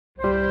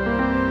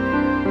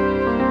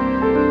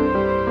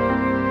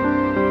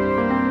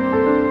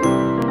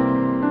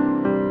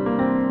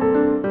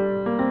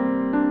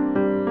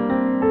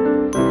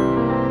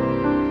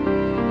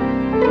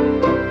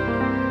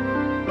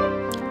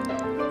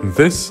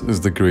This is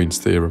the Green's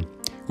theorem.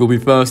 We'll be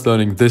first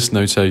learning this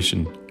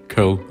notation,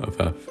 curl of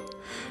f.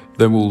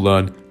 Then we'll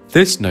learn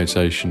this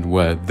notation,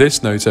 where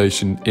this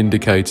notation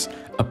indicates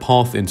a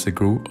path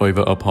integral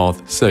over a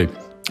path C.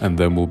 And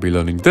then we'll be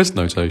learning this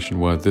notation,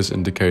 where this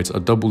indicates a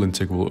double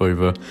integral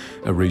over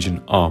a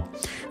region R.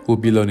 We'll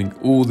be learning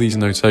all these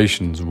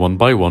notations one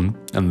by one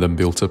and then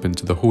built up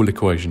into the whole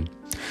equation.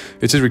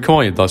 It is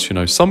required that you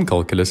know some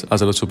calculus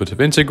as a little bit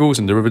of integrals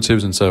and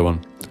derivatives and so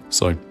on.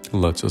 So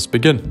let us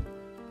begin.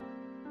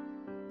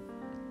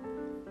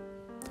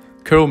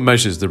 Curl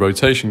measures the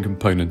rotation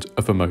component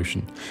of a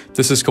motion.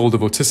 This is called the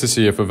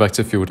vorticity of a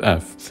vector field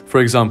f.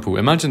 For example,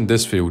 imagine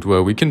this field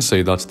where we can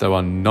see that there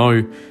are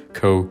no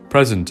curl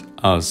present,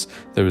 as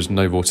there is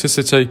no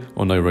vorticity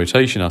or no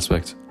rotation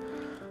aspect.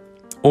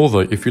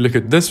 Although if you look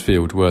at this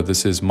field where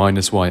this is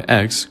minus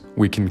yx,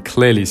 we can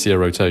clearly see a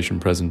rotation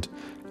present,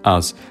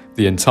 as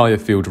the entire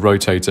field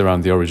rotates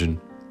around the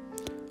origin.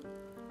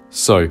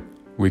 So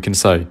we can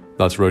say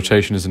that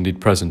rotation is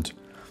indeed present.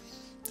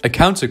 A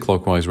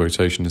counterclockwise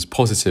rotation is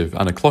positive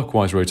and a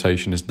clockwise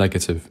rotation is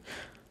negative.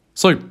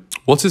 So,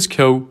 what is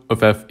curl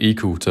of f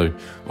equal to?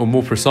 Or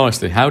more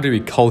precisely, how do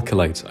we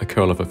calculate a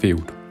curl of a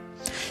field?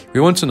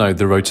 We want to know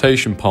the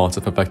rotation part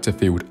of a vector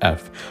field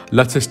f.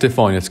 Let us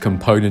define its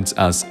components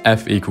as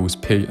f equals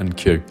p and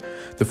q.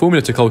 The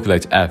formula to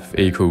calculate f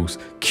equals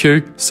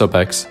q sub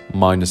x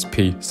minus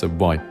p sub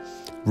y.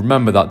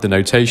 Remember that the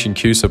notation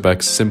q sub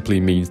x simply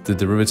means the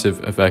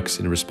derivative of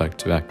x in respect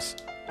to x.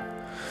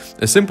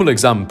 A simple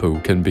example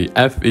can be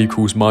f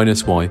equals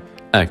minus y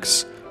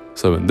x.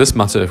 So in this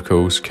matter of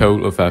course,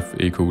 curl of f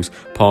equals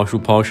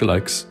partial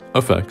x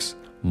of x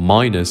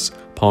minus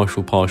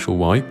partial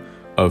y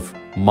of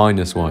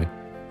minus y,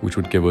 which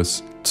would give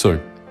us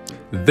 2.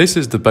 This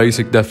is the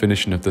basic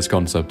definition of this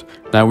concept.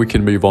 Now we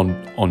can move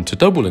on to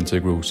double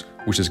integrals,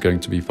 which is going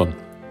to be fun.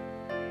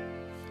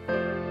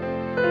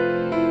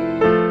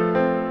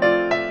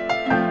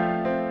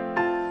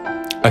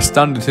 A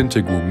standard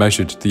integral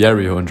measured the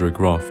area under a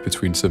graph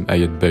between some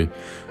a and b.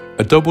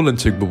 A double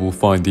integral will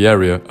find the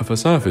area of a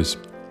surface.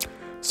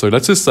 So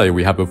let us say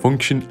we have a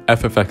function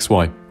f of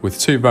xy with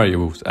two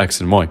variables x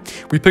and y.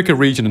 We pick a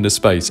region in the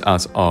space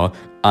as R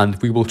and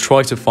we will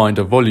try to find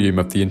a volume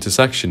of the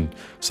intersection.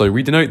 So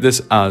we denote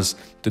this as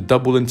the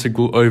double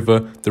integral over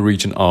the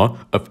region R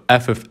of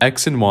f of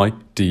x and y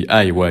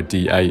dA, where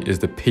dA is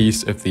the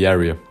piece of the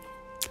area.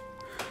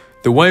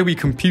 The way we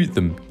compute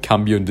them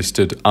can be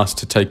understood as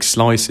to take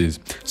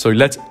slices. So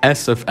let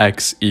S of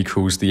x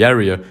equals the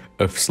area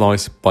of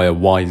slice by a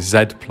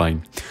yz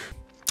plane.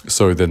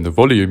 So then the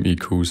volume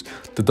equals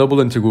the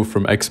double integral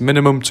from x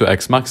minimum to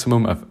x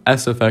maximum of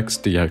S of x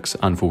dx.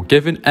 And for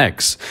given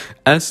x,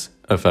 S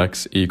of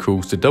x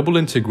equals the double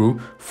integral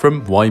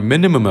from y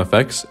minimum of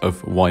x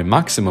of y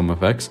maximum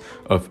of x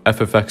of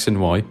f of x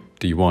and y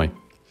dy.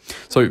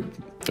 So,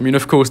 I mean,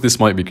 of course, this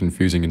might be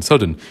confusing and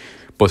sudden,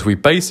 but we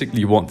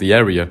basically want the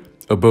area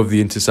above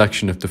the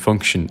intersection of the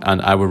function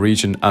and our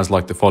region as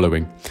like the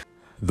following.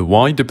 The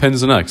y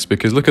depends on x,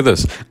 because look at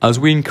this. As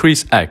we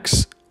increase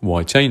x,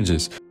 y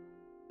changes.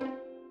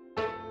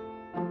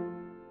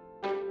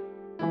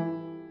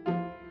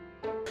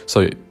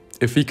 So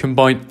if we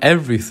combine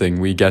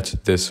everything, we get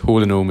this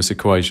whole enormous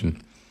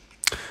equation.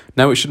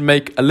 Now it should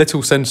make a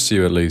little sense to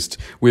you at least.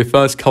 We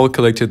first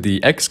calculated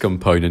the x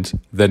component,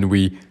 then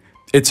we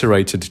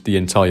iterated the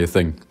entire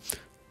thing.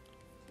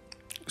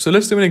 So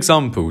let's do an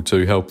example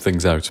to help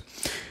things out.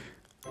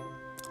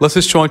 Let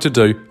us try to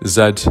do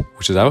z,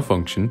 which is our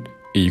function,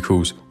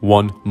 equals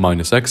 1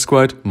 minus x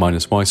squared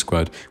minus y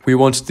squared. We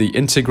want the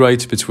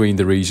integrate between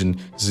the region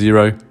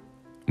 0,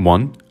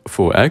 1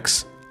 for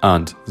x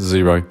and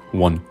 0,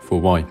 1 for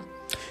y.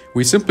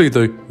 We simply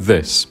do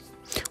this.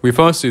 We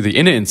first do the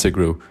inner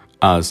integral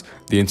as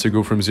the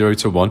integral from 0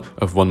 to 1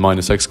 of 1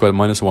 minus x squared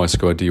minus y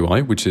squared dy,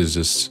 which is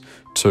just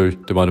 2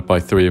 divided by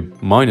 3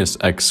 minus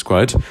x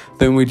squared.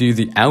 Then we do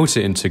the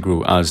outer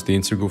integral as the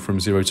integral from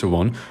 0 to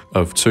 1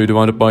 of 2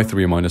 divided by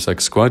 3 minus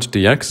x squared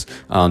dx,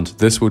 and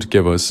this would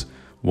give us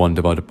 1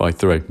 divided by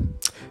 3.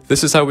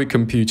 This is how we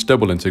compute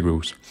double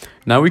integrals.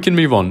 Now we can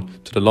move on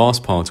to the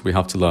last part we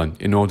have to learn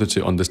in order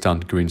to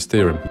understand Green's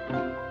theorem.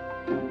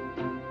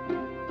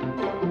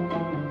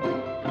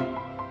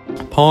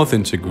 Path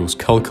integrals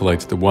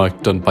calculate the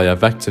work done by a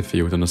vector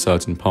field on a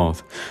certain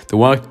path. The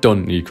work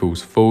done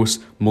equals force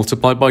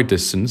multiplied by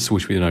distance,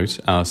 which we denote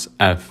as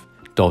f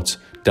dot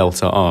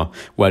delta r,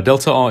 where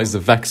delta r is the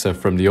vector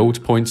from the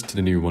old point to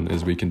the new one,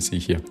 as we can see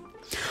here.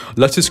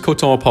 Let us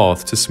cut our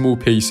path to small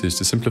pieces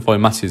to simplify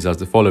matters as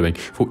the following.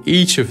 For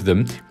each of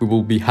them, we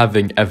will be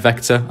having a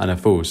vector and a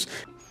force.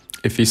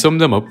 If we sum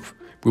them up,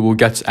 we will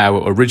get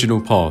our original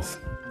path.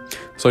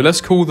 So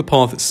let's call the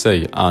path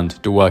C and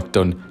the work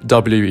done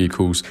W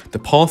equals the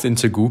path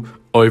integral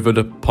over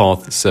the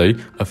path C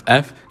of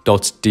f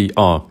dot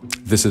dr.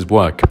 This is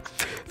work.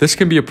 This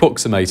can be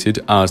approximated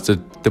as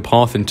the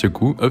path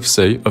integral of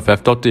C of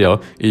f dot dr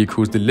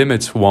equals the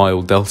limit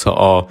while delta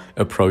r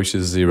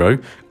approaches 0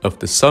 of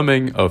the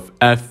summing of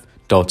f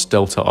dot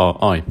delta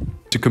ri.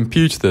 To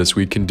compute this,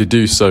 we can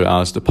deduce so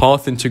as the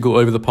path integral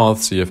over the path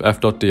c of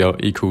f dot dr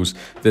equals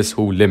this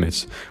whole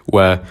limit,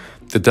 where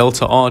the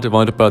delta r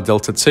divided by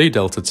delta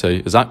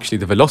t is actually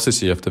the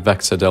velocity of the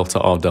vector delta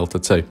r delta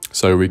t.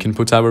 So we can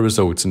put our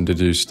results and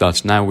deduce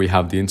that now we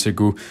have the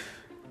integral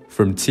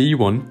from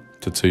t1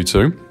 to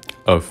t2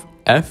 of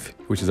f,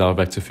 which is our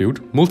vector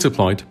field,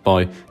 multiplied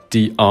by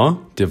dr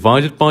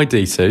divided by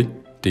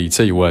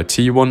dt, where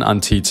t1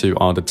 and t2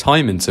 are the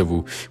time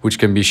interval, which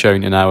can be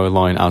shown in our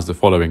line as the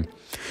following.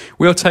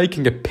 We are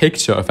taking a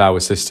picture of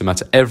our system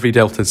at every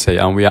delta t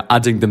and we are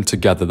adding them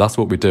together. That's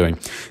what we're doing.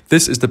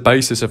 This is the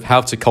basis of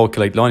how to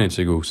calculate line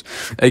integrals.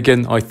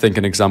 Again, I think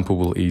an example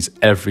will ease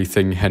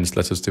everything, hence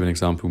let us do an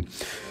example.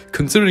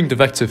 Considering the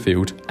vector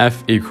field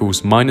f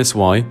equals minus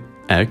y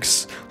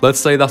x, let's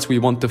say that we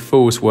want the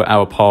force where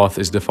our path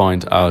is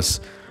defined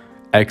as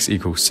x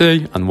equals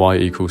c and y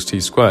equals t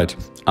squared,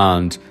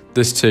 and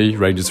this t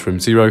ranges from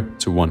 0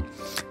 to 1.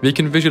 We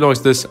can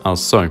visualize this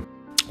as so.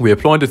 We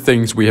apply the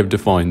things we have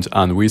defined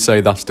and we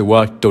say that the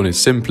work done is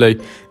simply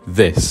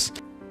this.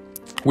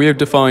 We have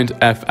defined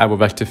f, our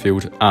vector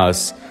field,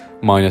 as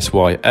minus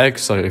yx,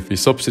 so if we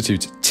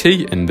substitute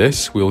t in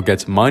this, we'll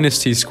get minus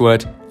t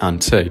squared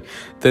and t.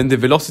 Then the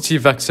velocity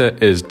vector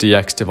is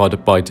dx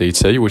divided by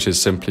dt, which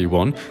is simply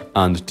 1,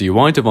 and dy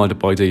divided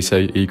by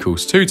dt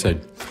equals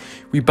 2t.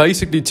 We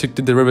basically took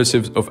the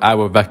derivatives of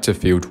our vector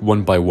field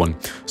one by one,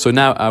 so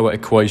now our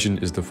equation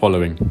is the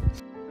following.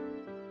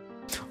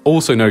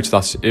 Also note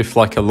that if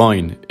like a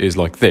line is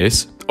like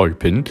this,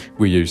 open,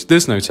 we use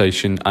this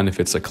notation, and if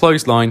it's a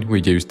closed line,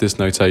 we use this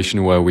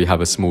notation where we have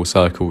a small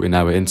circle in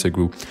our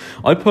integral.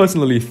 I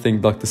personally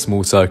think that the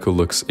small circle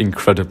looks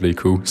incredibly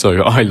cool,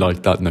 so I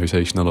like that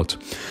notation a lot.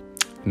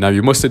 Now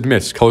you must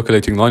admit,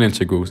 calculating line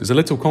integrals is a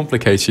little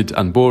complicated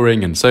and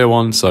boring and so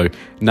on, so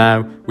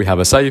now we have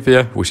a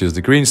saviour, which is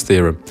the Green's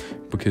theorem,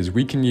 because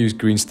we can use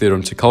Green's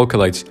theorem to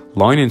calculate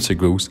line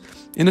integrals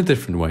in a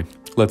different way.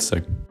 Let's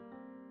see.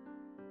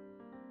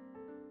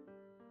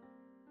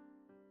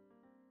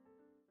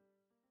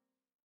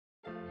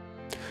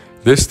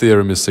 This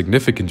theorem is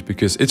significant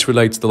because it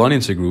relates the line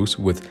integrals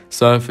with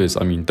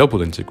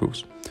double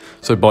integrals.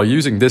 So by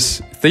using this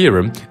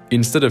theorem,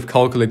 instead of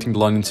calculating the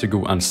line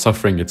integral and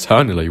suffering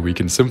eternally, we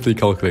can simply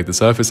calculate the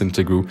surface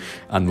integral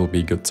and we'll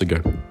be good to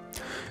go.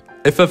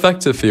 If a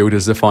vector field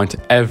is defined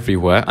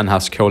everywhere and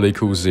has curl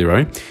equals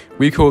 0,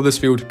 we call this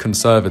field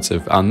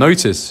conservative, and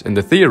notice in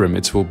the theorem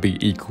it will be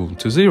equal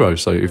to 0.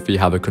 So if we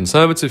have a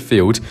conservative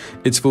field,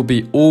 it will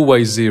be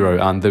always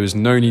 0 and there is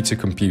no need to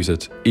compute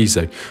it,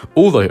 easy.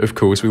 Although of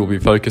course we will be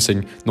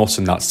focusing not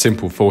on that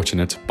simple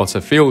fortunate, but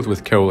a field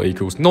with curl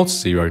equals not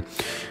 0.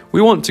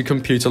 We want to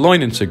compute a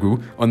line integral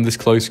on this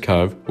closed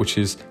curve, which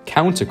is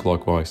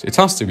counterclockwise. It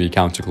has to be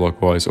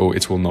counterclockwise or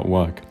it will not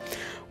work.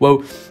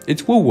 Well,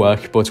 it will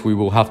work, but we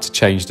will have to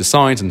change the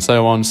signs and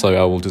so on, so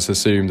I will just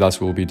assume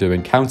that we'll be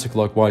doing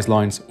counterclockwise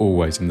lines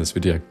always in this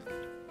video.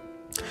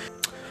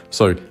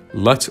 So,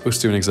 let us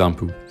do an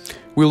example.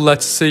 We'll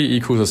let c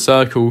equals a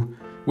circle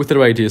with the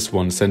radius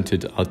 1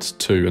 centered at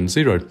 2 and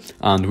 0,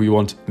 and we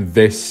want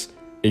this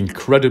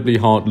incredibly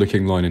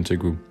hard-looking line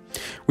integral.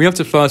 We have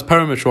to first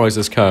parameterize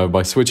this curve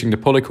by switching the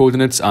polar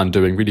coordinates and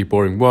doing really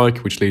boring work,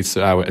 which leads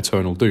to our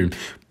eternal doom.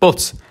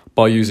 But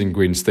by using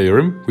Green's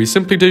theorem, we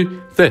simply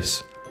do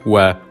this,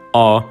 where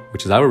R,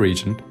 which is our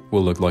region,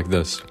 will look like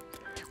this.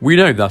 We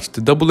know that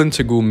the double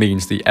integral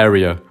means the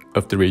area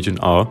of the region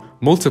R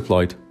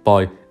multiplied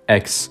by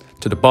x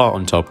to the bar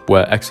on top,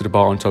 where x to the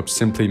bar on top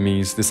simply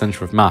means the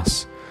centre of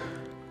mass,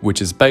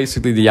 which is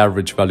basically the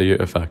average value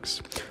of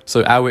x.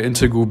 So our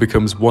integral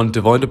becomes 1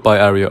 divided by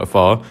area of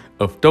R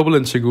of double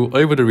integral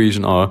over the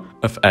region R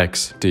of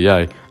x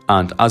dA.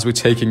 And as we're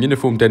taking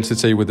uniform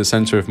density with the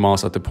centre of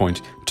mass at the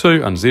point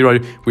 2 and 0,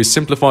 we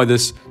simplify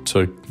this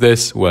to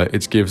this, where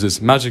it gives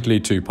us magically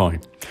 2 pi.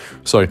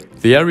 So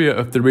the area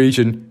of the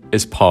region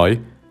is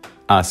pi,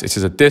 as it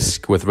is a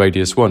disk with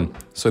radius 1.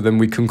 So then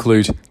we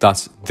conclude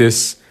that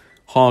this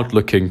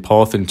hard-looking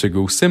path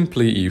integral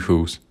simply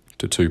equals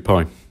to 2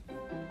 pi.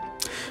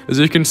 As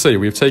you can see,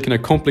 we've taken a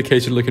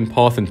complicated-looking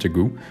path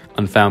integral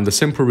and found the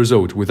simple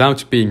result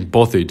without being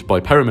bothered by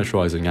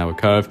parameterizing our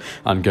curve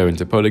and going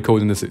to polar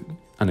coordinates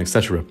and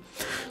etc.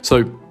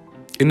 So,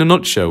 in a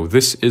nutshell,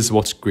 this is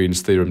what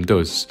Green's theorem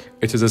does.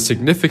 It is a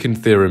significant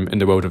theorem in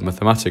the world of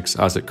mathematics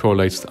as it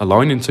correlates a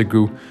line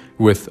integral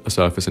with a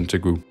surface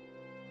integral.